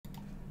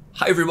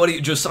Hi everybody,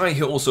 Josiah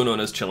here, also known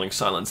as Chilling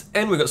Silence,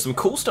 and we've got some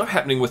cool stuff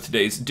happening with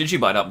today's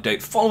DigiByte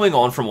update following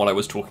on from what I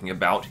was talking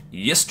about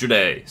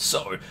yesterday.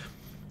 So,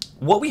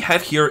 what we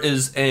have here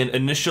is an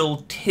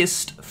initial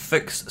test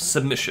fix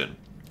submission.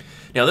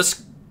 Now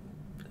this,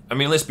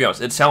 let's be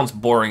honest, it sounds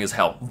boring as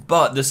hell,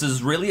 but this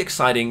is really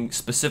exciting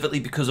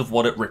specifically because of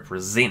what it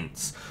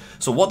represents.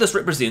 So what this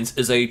represents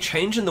is a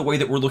change in the way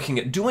that we're looking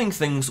at doing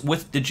things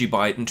with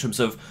DigiByte in terms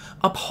of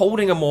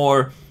upholding a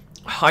more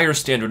higher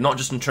standard, not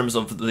just in terms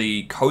of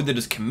the code that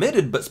is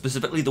committed, but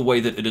specifically the way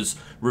that it is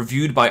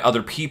reviewed by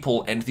other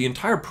people and the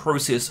entire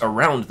process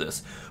around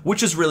this,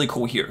 which is really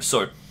cool here.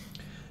 So,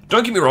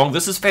 don't get me wrong,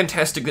 this is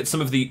fantastic that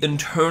some of the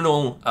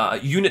internal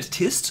unit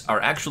tests are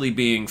actually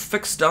being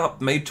fixed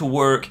up, made to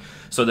work,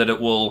 so that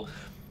it will,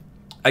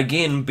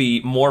 again,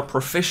 be more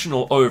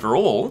professional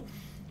overall.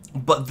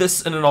 But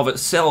this in and of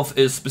itself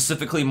is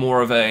specifically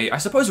more of a, I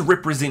suppose, a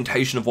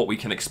representation of what we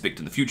can expect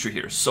in the future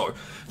here. So,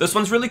 this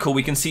one's really cool.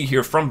 We can see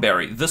here from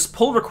Barry, this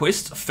pull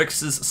request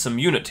fixes some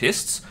unit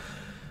tests.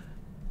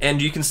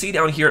 And you can see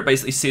down here it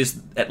basically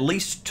says at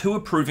least 2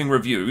 approving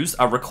reviews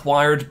are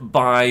required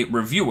by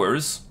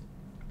reviewers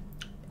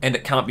and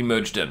it can't be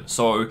merged in.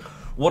 So,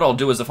 what I'll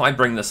do is if I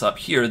bring this up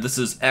here, this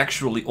is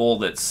actually all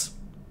that's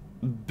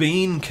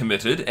been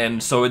committed,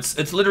 and so it's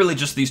literally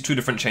just these 2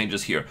 different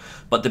changes here.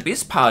 But the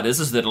best part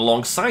is that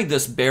alongside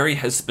this, Barry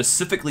has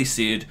specifically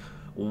said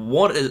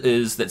what it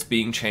is that's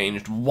being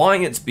changed, why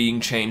it's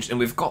being changed, and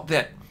we've got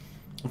that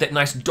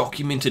nice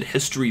documented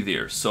history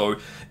there. So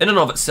in and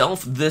of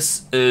itself,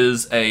 this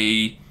is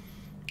a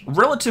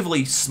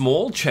relatively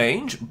small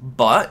change,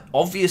 but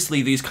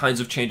obviously these kinds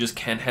of changes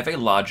can have a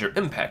larger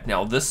impact.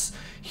 Now this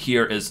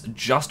here is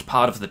just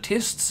part of the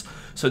tests,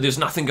 so there's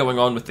nothing going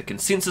on with the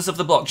consensus of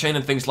the blockchain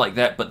and things like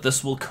that, but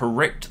this will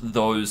correct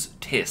those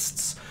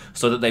tests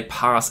so that they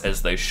pass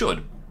as they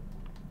should.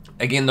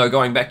 Again though,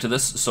 going back to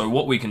this, so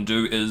what we can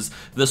do is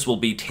this will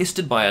be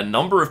tested by a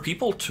number of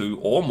people, 2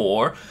 or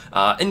more,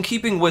 in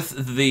keeping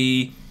with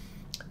the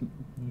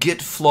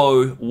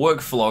Gitflow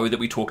workflow that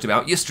we talked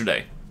about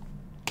yesterday.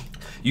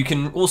 You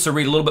can also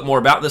read a little bit more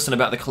about this and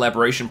about the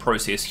collaboration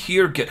process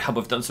here. GitHub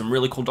have done some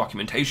really cool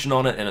documentation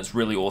on it, and it's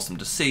really awesome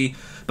to see.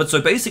 But so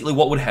basically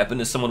what would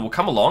happen is someone will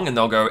come along and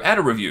they'll go, add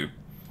a review.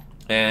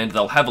 And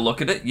they'll have a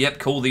look at it. Yep,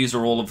 cool, these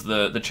are all of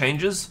the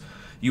changes.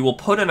 You will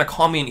put in a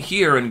comment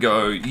here and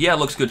go, yeah,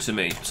 looks good to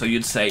me. So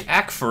you'd say,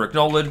 ACK for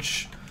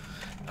acknowledge.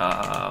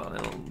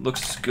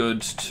 Looks good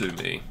to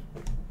me.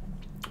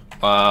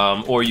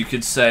 Or you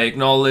could say,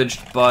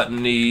 acknowledged but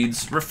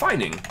needs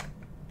refining.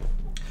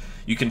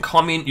 You can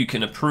comment, you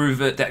can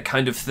approve it, that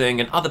kind of thing,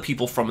 and other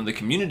people from the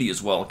community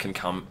as well can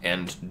come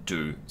and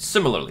do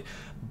similarly.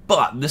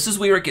 But this is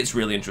where it gets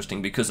really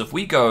interesting, because if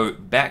we go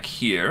back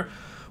here,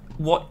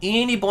 what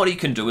anybody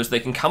can do is they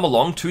can come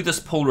along to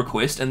this pull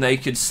request and they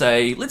could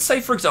say, let's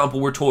say for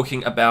example we're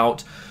talking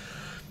about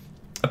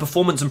a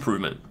performance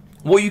improvement.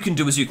 What you can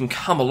do is you can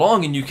come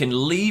along and you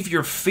can leave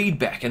your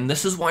feedback, and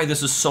this is why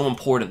this is so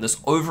important,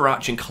 this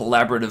overarching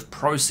collaborative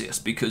process,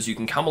 because you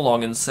can come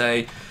along and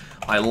say,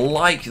 I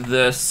like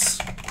this,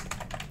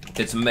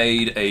 it's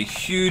made a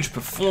huge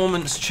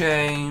performance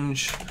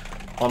change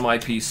on my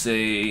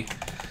PC.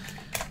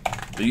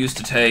 It used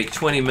to take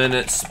 20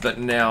 minutes, but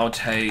now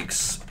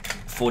takes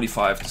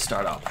 45 to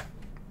start up.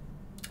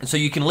 And so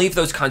you can leave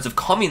those kinds of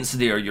comments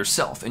there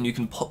yourself, and you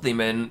can put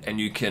them in, and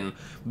you can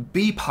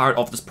be part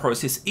of this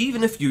process,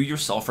 even if you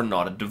yourself are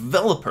not a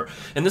developer.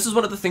 And this is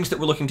one of the things that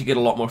we're looking to get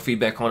a lot more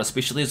feedback on,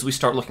 especially as we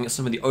start looking at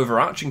some of the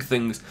overarching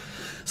things,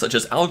 such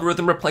as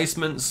algorithm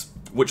replacements,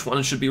 which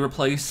ones should be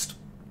replaced,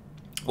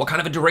 what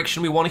kind of a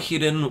direction we want to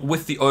head in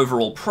with the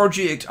overall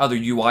project, other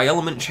UI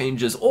element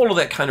changes, all of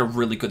that kind of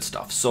really good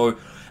stuff. So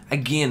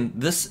again,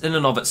 this in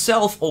and of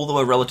itself, although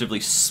a relatively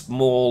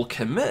small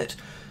commit,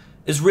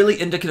 is really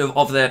indicative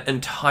of that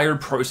entire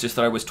process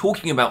that I was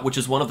talking about, which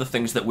is one of the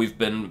things that we've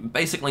been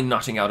basically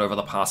nutting out over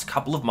the past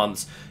couple of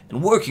months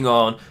and working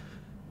on,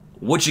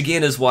 which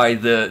again is why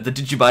the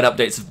DigiByte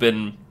updates have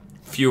been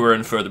fewer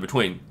and further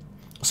between.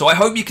 So I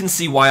hope you can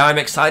see why I'm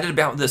excited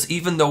about this,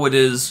 even though it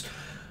is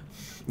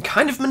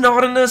kind of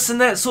monotonous in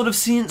that sort of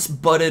sense,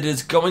 but it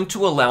is going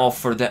to allow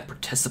for that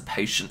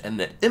participation and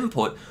that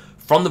input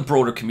from the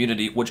broader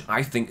community, which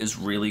I think is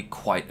really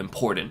quite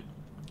important.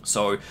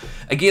 So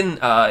again,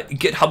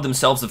 GitHub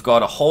themselves have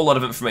got a whole lot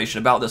of information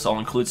about this. I'll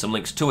include some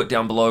links to it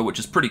down below, which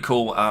is pretty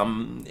cool,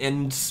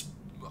 and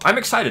I'm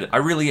excited, I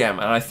really am,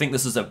 and I think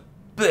this is a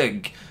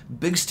big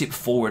step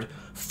forward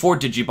for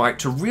DigiByte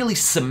to really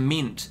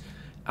cement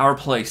our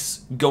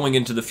place going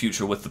into the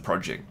future with the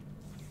project.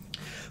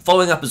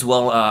 Following up as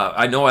well,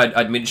 I know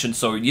I'd mentioned,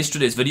 so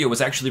yesterday's video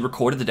was actually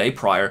recorded the day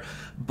prior,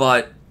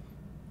 but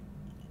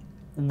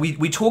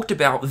we talked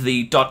about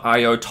the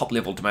 .io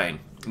top-level domain.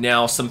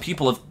 Now, some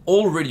people have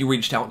already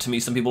reached out to me,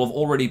 some people have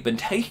already been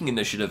taking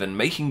initiative and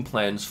making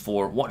plans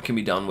for what can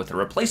be done with a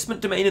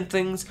replacement domain and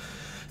things.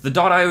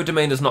 The .io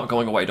domain is not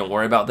going away, don't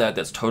worry about that,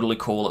 that's totally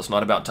cool, it's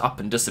not about to up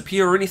and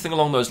disappear or anything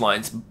along those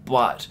lines,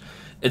 but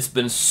It's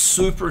been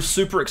super,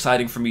 super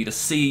exciting for me to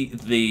see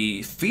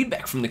the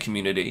feedback from the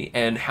community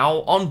and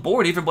how on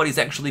board everybody's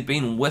actually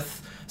been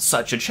with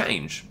such a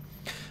change.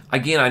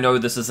 Again, I know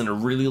this isn't a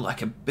really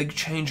like a big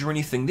change or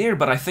anything there,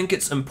 but I think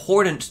it's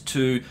important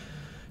to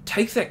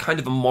take that kind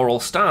of a moral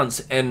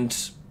stance and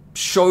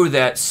show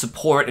that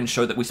support and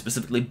show that we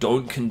specifically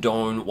don't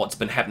condone what's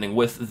been happening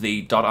with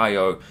the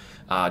 .io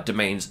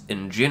domains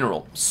in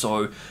general.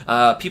 So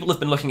people have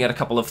been looking at a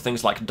couple of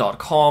things like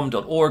 .com,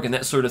 .org, and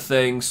that sort of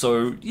thing.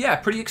 So yeah,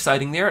 pretty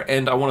exciting there.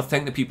 And I want to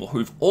thank the people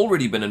who've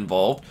already been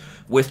involved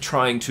with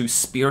trying to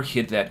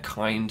spearhead that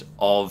kind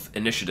of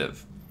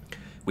initiative.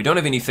 We don't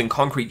have anything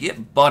concrete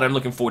yet, but I'm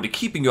looking forward to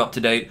keeping you up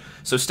to date.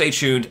 So stay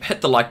tuned,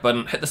 hit the like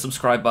button, hit the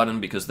subscribe button,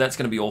 because that's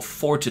going to be all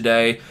for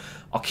today.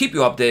 I'll keep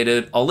you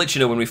updated. I'll let you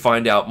know when we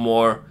find out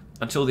more.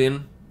 Until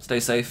then, stay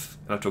safe,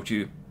 and I'll talk to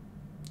you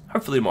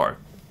hopefully tomorrow.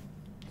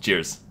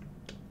 Cheers.